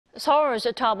Seoul's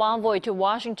top envoy to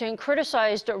Washington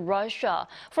criticized Russia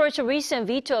for its recent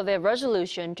veto of a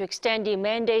resolution to extend the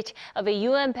mandate of a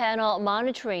UN panel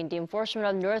monitoring the enforcement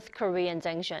of North Korean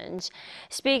sanctions.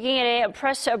 Speaking at a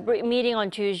press meeting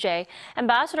on Tuesday,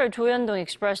 Ambassador Cho Hyun-dong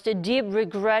expressed deep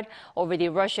regret over the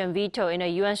Russian veto in a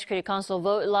UN Security Council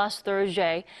vote last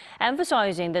Thursday,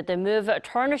 emphasizing that the move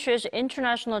tarnishes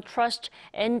international trust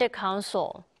in the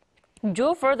Council.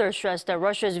 Cho further stressed that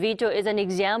Russia's veto is an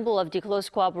example of the close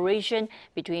cooperation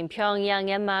between Pyongyang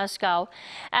and Moscow,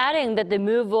 adding that the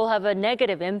move will have a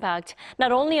negative impact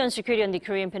not only on security on the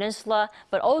Korean Peninsula,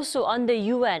 but also on the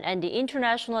UN and the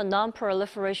international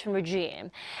non-proliferation regime.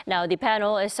 Now, the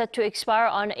panel is set to expire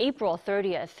on April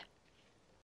 30th.